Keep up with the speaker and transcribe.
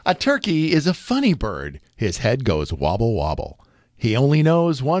A turkey is a funny bird. His head goes wobble, wobble. He only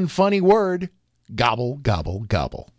knows one funny word. Gobble, gobble, gobble.